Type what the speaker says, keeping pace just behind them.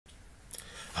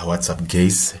What's up,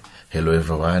 guys? Hello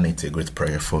everyone, it's a great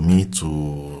pleasure for me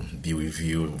to be with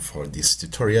you for this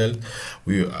tutorial.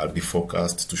 We will be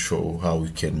focused to show how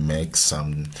we can make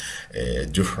some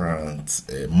different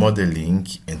modeling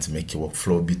and make a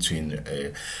workflow between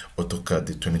AutoCAD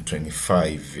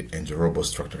 2025 and the Robot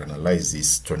Structural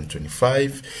Analysis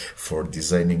 2025 for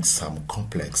designing some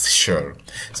complex shell.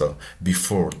 So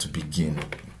before to begin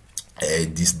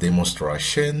this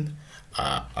demonstration,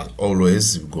 as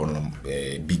always, we're gonna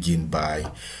begin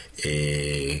by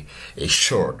a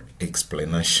short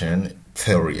explanation,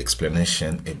 theory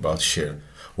explanation about shell.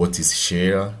 What is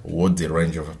shell? What the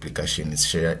range of application is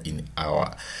shell in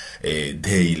our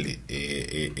daily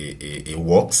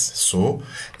works. So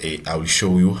I will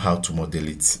show you how to model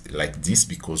it like this,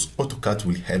 because AutoCAD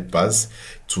will help us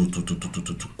to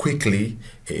quickly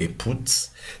put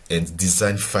and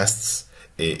design fast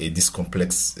this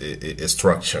complex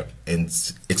structure, and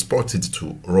export it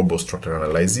to robot structural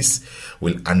analysis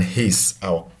will enhance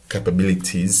our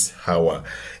capabilities, our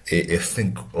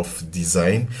think of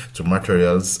design to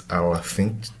materials, our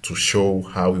think to show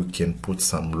how you can put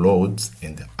some loads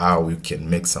and how you can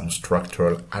make some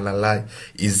structural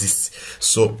analysis.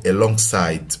 So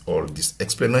alongside all this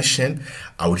explanation,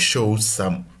 I will show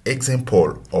some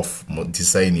example of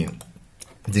designing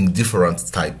the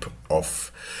different type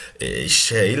of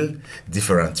shell,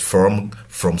 different from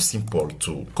simple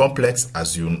to complex,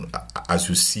 as you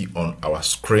see on our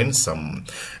screen, some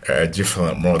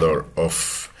different model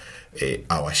of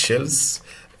our shells,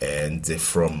 and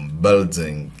from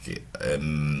building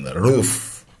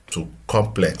roof to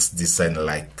complex design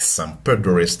like some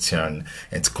pedestrian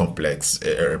and complex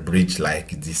bridge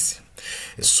like this.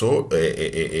 So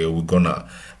we're gonna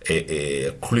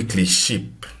quickly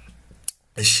shift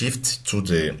to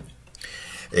the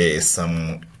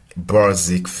some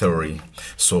basic theory.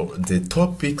 So the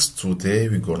topics today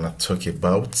we're gonna talk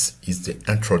about is the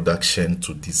introduction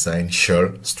to design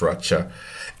shell structure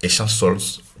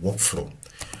essentials workflow.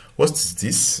 What is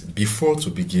this? Before to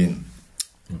begin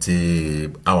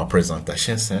our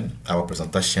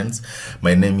presentations,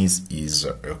 my name is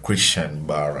Christian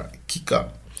Barakika.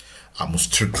 I'm a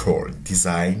structural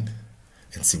design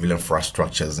and civil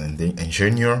infrastructures and the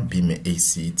engineer, being an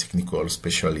AC technical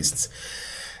specialist.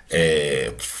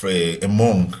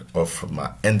 Among of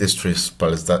my industries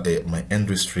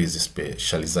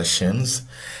specializations,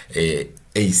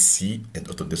 AC and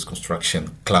Autodesk construction,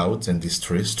 cloud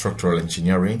industry, structural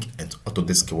engineering, and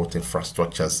Autodesk water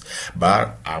infrastructures.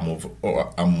 But I'm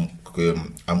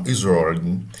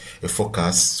usually a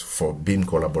focus for BIM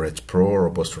Collaborate Pro,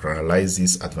 Robot Structural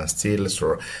Analysis, Advanced Steel,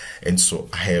 and so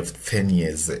I have 10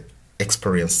 years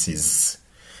experiences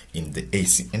in the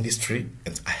AC industry,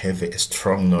 and I have a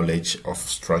strong knowledge of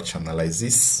structures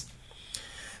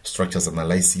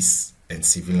analysis, and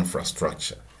civil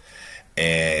infrastructure.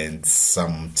 And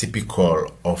some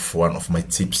typical of one of my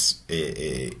tips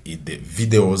in the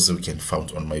videos we can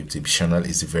find on my YouTube channel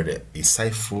is very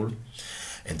insightful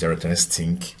and very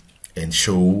interesting, and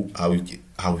show how we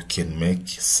can make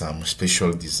some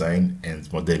special design and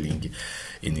modeling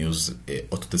in use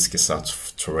Autodesk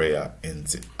software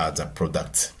and other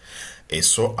products.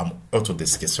 So I'm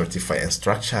Autodesk certified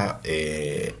instructor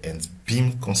and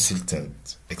BIM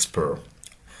consultant expert,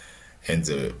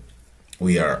 and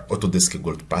we are Autodesk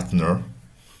Gold partner,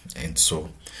 and so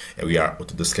we are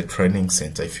Autodesk training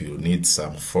center. If you need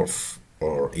some fourth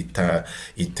or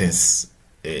intense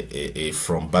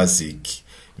from basic,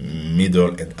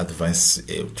 middle, and advanced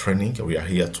training, we are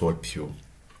here to help you.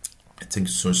 Thank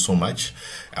you so much.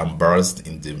 I'm based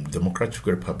in the Democratic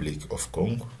Republic of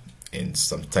Congo, and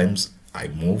sometimes I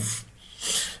move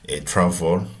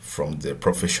travel from the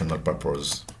professional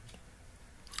purpose.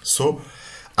 So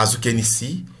as you can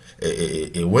see,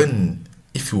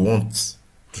 if you want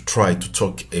to try to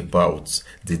talk about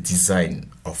the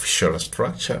design of shell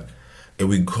structure,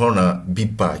 we're gonna be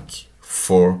back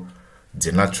for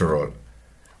the natural.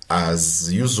 As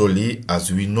usually,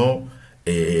 as we know,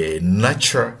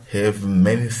 nature have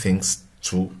many things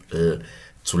to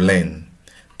learn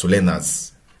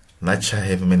us. Nature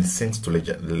have many things to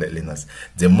learn us.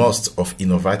 The most of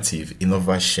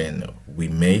innovation we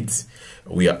made,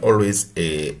 we are always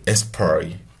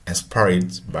inspired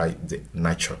by the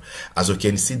nature. As you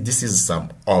can see, this is some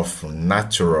of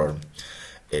natural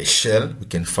shell we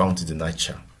can find in the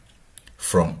nature,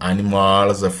 from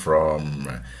animals,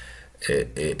 from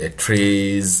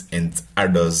trees and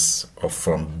others, or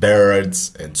from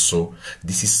birds. And so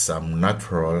this is some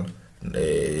natural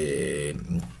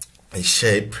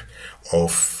shape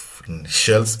of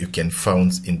shells you can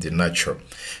find in the nature.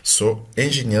 So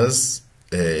engineers,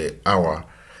 our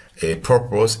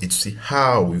purpose is to see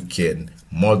how we can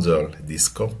model this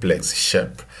complex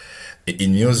shape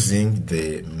in using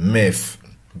the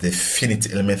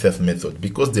finite element method,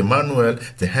 because the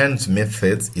hand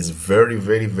method is very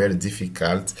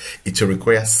difficult. It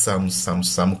requires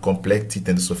some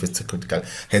complexity and sophisticated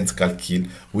hand calcul.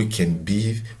 We can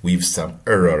be with some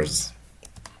errors.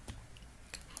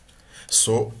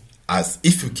 So, as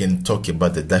if you can talk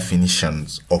about the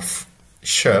definitions of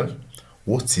shell,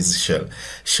 what is shell?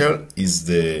 Shell is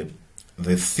the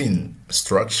thin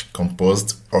structure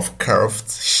composed of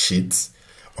curved sheets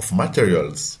of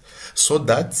materials, so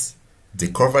that the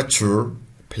curvature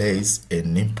plays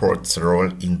an important role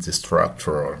in the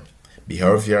structural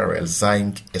behavior,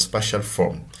 realizing a spatial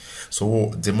form.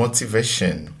 So the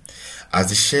motivation, as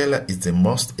the shell is the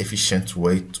most efficient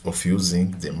way of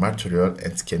using the material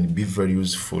and can be very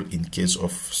useful in case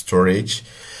of storage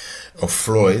of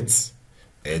fluids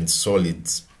and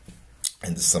solids,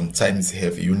 and sometimes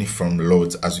have uniform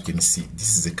loads. As you can see,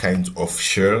 this is the kind of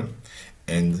shell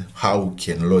and how we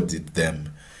can load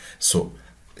them. So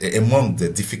among the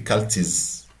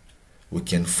difficulties we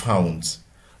can find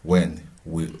when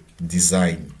we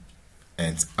design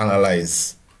and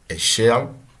analyze a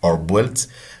shell or bolt,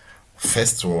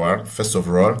 first of all,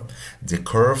 the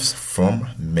curves form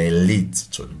may lead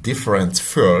to different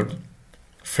fail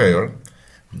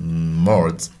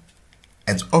modes,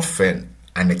 and often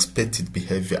unexpected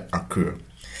behavior occur.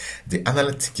 The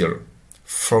analytical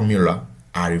formula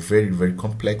are very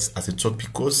complex as a talk,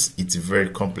 because it's very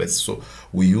complex. So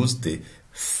we use the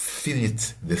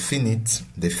finite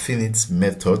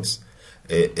methods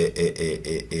to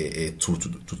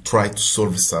try to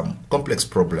solve some complex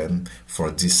problem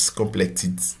for this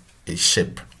completed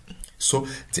shape. So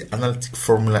the analytic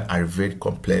formula are very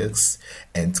complex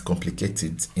and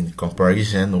complicated in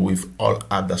comparison with all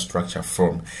other structure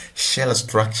form. Shell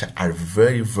structure are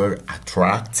very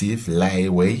attractive,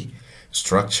 lightweight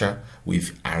structure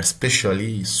are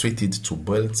especially suited to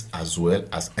bolts as well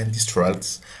as industrial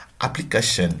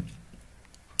application.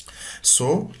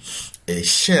 So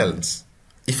shells,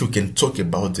 if you can talk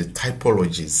about the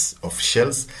typologies of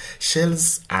shells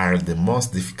are the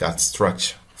most difficult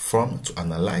structure form to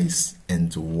analyze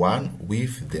and one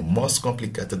with the most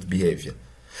complicated behavior.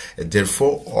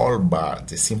 Therefore, all but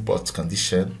the simplest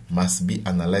condition must be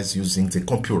analyzed using the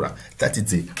computer. That is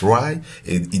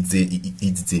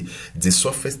the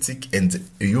sophisticated and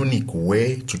unique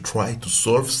way to try to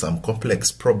solve some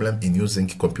complex problem in using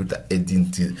computer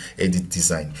aided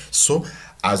design. So,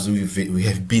 as we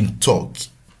have been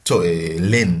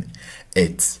learn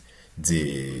at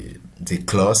the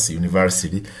class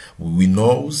university, we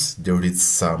know there is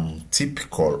some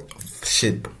typical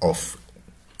shape of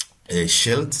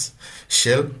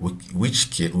shell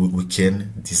which we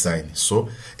can design. So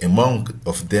among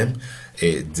of them,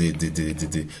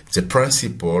 the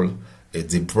principle,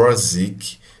 the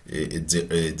basic,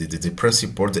 the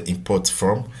principle, the import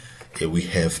form, we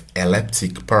have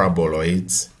elliptic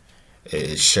paraboloid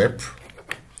shape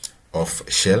of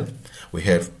shell. We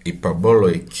have a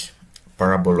paraboloid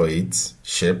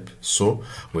shape. So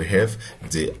we have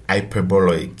the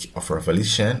hyperboloid of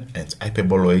revolution and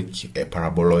hyperboloid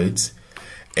paraboloid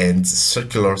and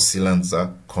circular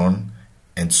cylinder cone.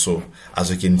 And so as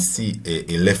you can see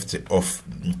left of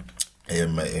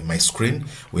my screen,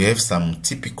 we have some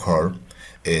typical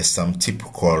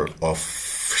of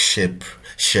shape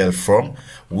shell form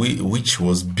which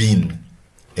was being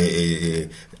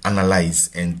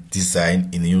analyzed and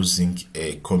designed in using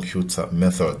a computer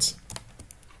methods.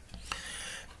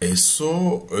 As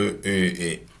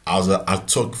I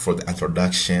talk for the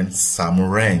introduction, some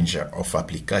range of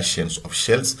applications of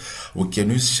shells. We can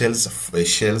use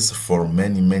shells for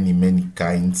many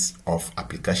kinds of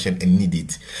application and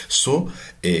needed. So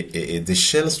the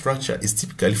shell structure is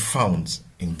typically found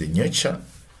in the nature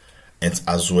and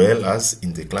as well as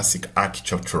in the classic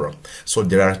architecture. So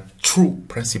there are two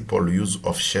principal use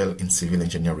of shell in civil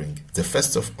engineering. The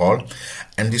first of all,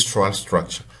 industrial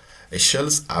structure.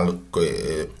 Shells are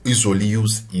usually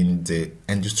used in the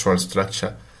industrial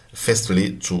structure,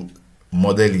 firstly to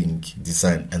modeling,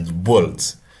 design and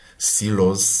build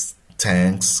silos,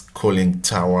 tanks, cooling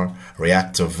tower,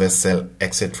 reactor vessel,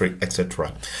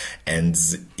 etc., and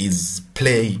is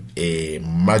play a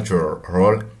major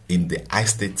role in the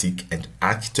aesthetic and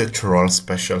architectural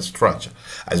special structure,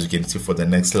 as you can see for the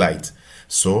next slide.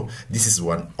 So this is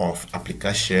one of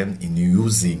application in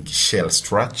using shell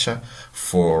structure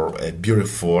for a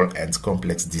beautiful and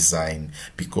complex design,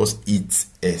 because it's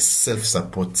a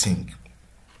self-supporting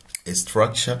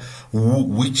structure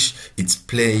which it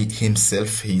play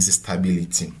himself his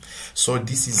stability. So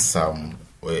this is some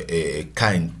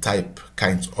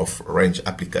kinds of range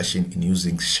application in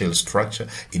using shell structure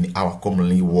in our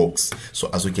commonly works. So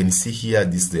as you can see here,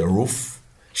 this is the roof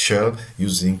shell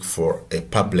using for a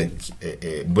public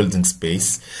building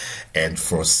space and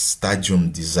for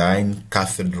stadium design,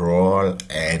 cathedral,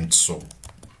 and so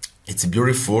it's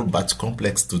beautiful but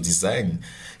complex to design.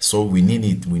 So we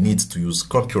need to use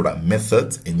computer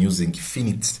methods and using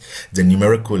the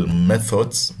numerical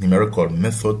method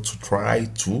to try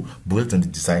to build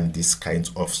and design this kind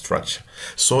of structure.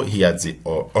 So here the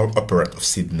Opera of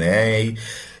Sydney,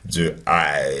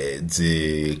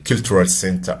 the cultural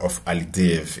center of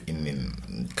Alidev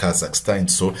in Kazakhstan.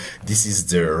 So this is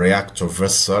the reactor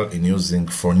vessel in using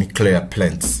for nuclear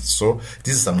plants. So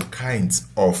this is some kinds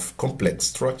of complex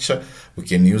structure we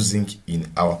can using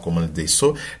in our common day.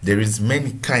 So there is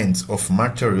many kinds of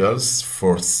materials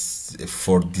for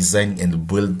design and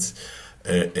build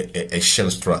a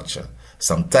shell structure.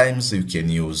 Sometimes you can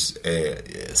use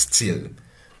steel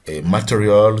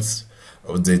materials.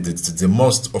 The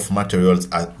most of materials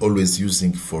are always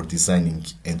using for designing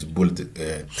and build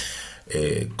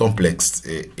a complex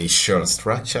shell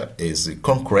structure is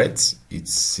concrete.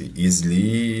 It's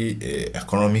easily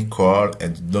economical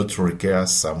and not require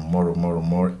some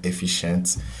more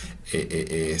efficient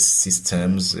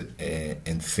systems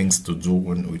and things to do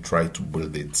when we try to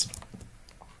build it.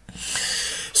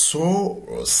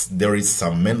 So there is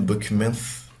some main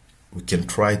documents we can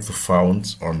try to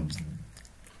find on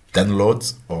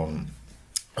download and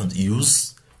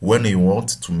use when you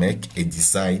want to make a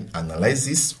design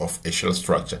analysis of a shell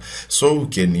structure. So we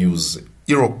can use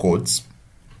Euro code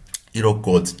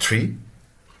 3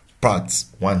 part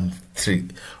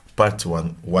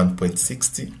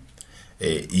 1.60.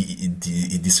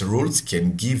 These rules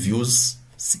can give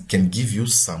you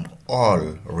some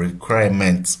all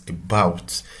requirements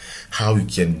about how you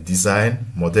can design,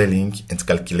 modeling, and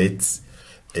calculate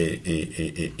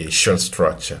a shell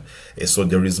structure. So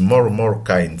there is more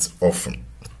kinds of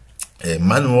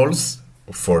manuals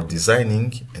for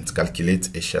designing and calculate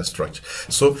a shell structure.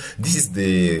 So this is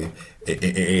the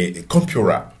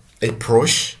computer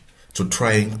approach to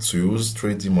trying to use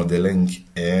 3D modeling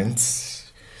and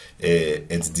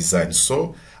design.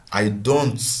 So I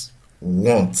don't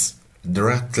want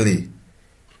directly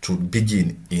to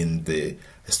begin in the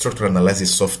structural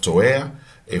analysis software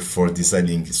for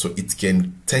designing, so it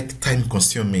can take time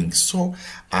consuming. So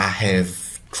I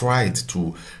have tried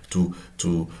to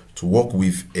work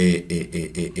with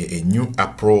a new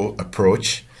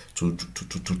approach to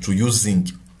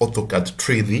using AutoCAD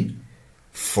 3D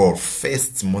for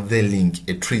first modeling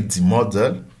a 3D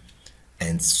model,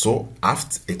 and so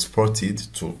after exported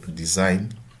to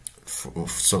design for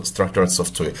structural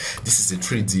software. This is a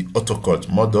 3D AutoCAD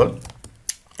model,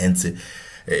 and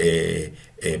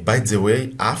by the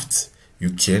way, after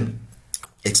you can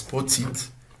export it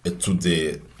to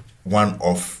the one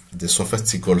of the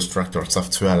sophisticated structural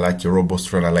software like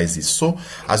robust analysis. So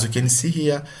as you can see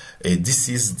here, this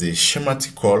is the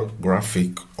schematical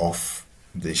graphic of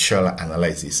the shell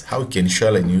analysis. How we can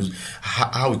shell and use,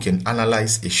 how we can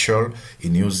analyze a shell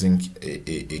in using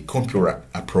a computer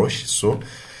approach. So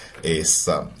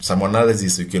some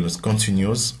analysis you can use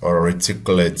continuous or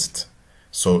reticulated.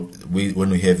 So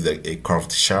when we have a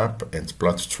curved shape and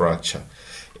plot structure,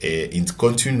 in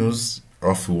continuous,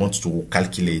 or if we want to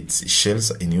calculate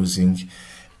shells in using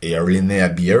a linear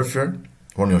behavior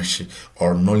or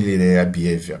non-linear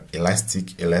behavior,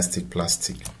 elastic,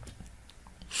 plastic.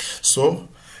 So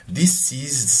this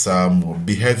is some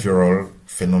behavioral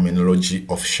phenomenology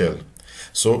of shell.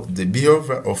 So the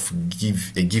behavior of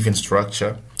a given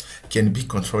structure can be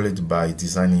controlled by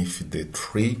designing if the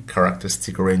three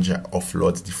characteristic range of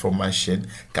load deformation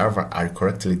curve are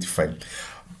correctly defined.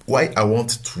 Why I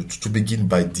want to begin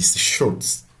by this short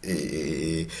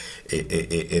a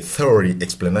theory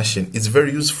explanation. It's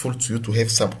very useful to you to have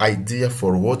some idea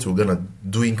for what we're gonna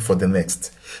doing for the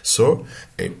next. So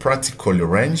a practical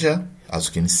ranger, as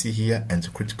you can see here,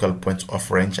 and critical point of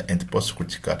ranger and post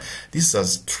critical. This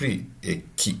has three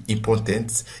key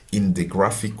importance in the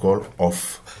graphical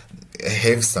of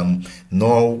have some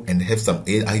know and have some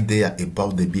idea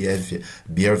about the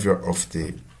behavior of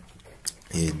the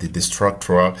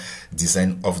structural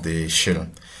design of the shell.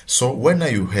 So when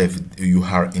you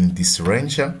are in this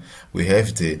ranger, we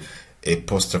have the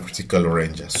post-critical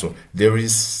ranger. So there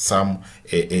is some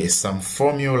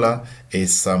formula,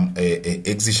 some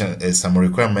exigent, some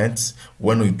requirements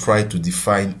when we try to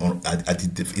define or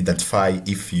identify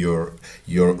if your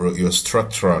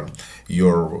structural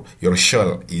your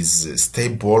shell is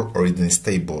stable or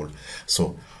unstable.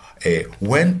 So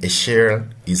when a shell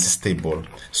is stable,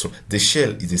 so the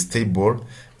shell is stable,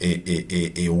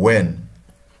 when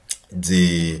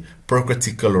the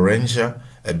pre-critical range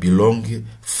belong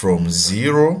from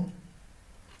 0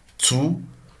 to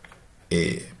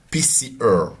a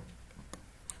PCR,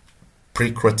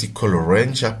 pre-critical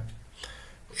range,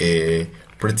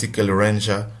 critical range,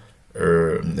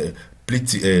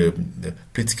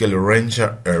 critical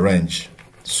range.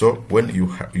 So when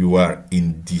you are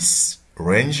in this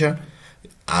range,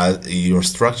 your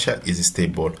structure is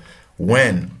stable.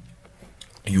 When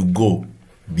you go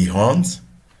beyond,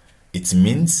 it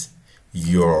means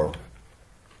your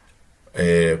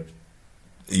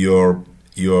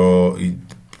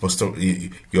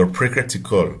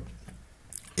pre-critical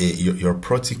your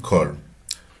protocol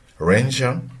range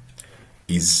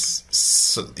is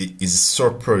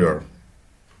superior.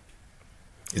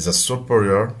 Is a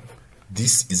superior.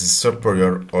 This is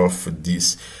superior of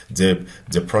this. The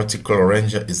protocol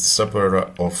range is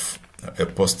superior of a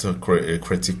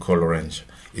post-critical range.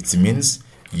 It means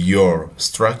your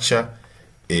structure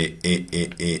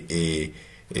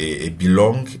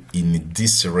belong in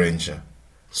this range.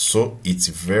 So it's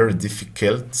very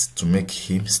difficult to make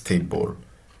him stable.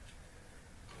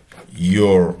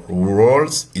 Your role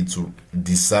is to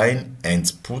design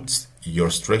and put your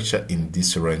structure in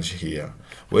this range here.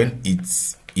 When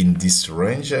it's in this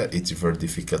range, it's very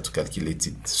difficult to calculate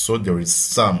it. So there is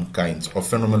some kind of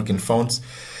phenomenon can found.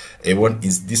 One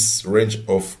is this range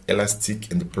of elastic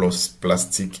and plus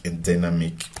plastic and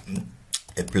dynamic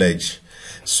pledge.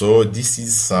 So this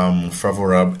is some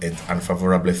favorable and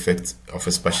unfavorable effect of a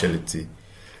spatiality.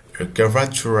 A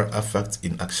curvature effect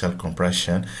in axial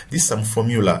compression. This is some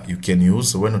formula you can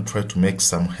use when you try to make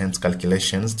some hand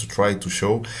calculations to try to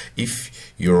show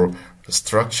if your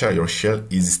structure, your shell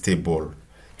is stable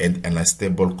and an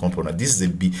unstable component. This is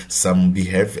some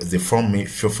behavior, the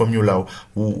formula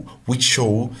which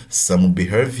show some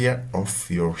behavior of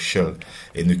your shell,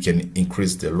 and you can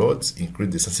increase the loads,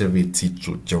 increase the sensitivity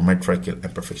to geometrical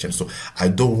imperfections. So I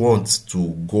don't want to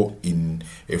go in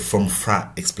a from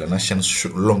far explanation,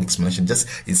 long explanation. Just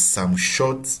is some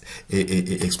short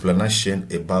explanation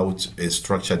about a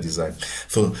structure design.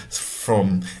 So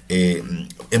from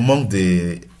among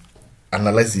the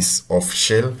analysis of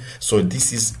shell, so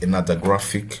this is another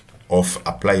graphic of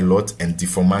apply load and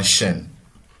deformation.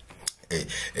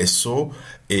 So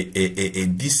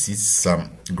this is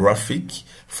some graphic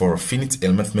for finite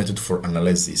element method for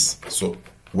analysis. So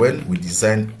when we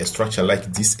design a structure like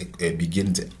this,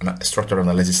 begin the structural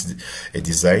analysis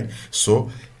design. So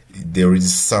there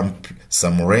is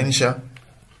some range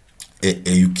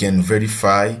you can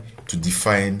verify to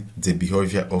define the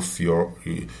behavior of your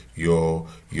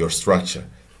structure.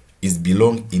 Is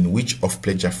belong in which of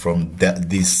pleasure from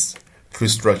these three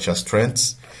structure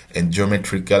strengths and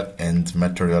geometrical and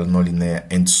material nonlinear.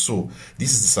 And so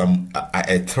this is some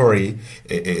a theory,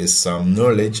 some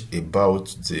knowledge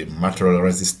about the material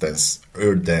resistance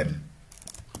them.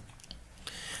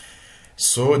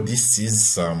 So this is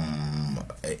some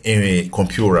a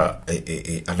computer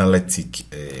analytic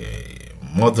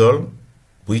model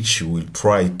which we'll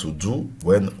try to do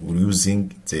when we're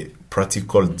using the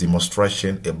practical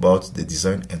demonstration about the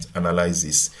design and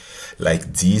analysis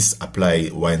like this, apply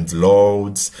wind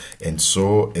loads and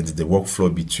so, and the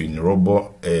workflow between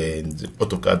Robo and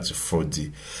AutoCAD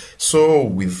 4D. So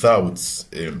without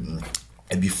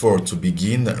before to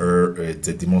begin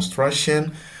the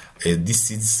demonstration,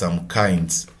 this is some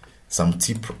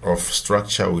tip of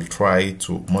structure we'll try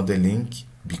to modeling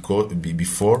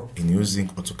before in using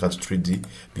AutoCAD 3D,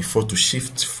 before to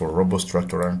shift for Robo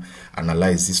structural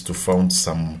analysis to find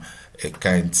some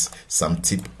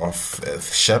tip of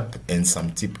shape and some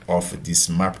tip of this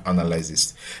map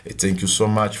analysis. Thank you so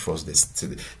much for this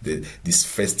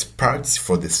first part.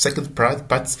 For the second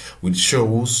part will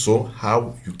show you so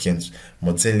how you can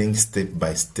modeling step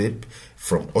by step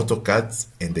from AutoCAD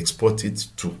and export it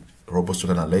to Robo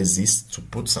structural analysis to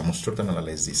put some structural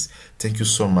analysis. Thank you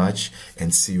so much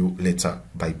and see you later.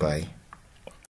 Bye bye.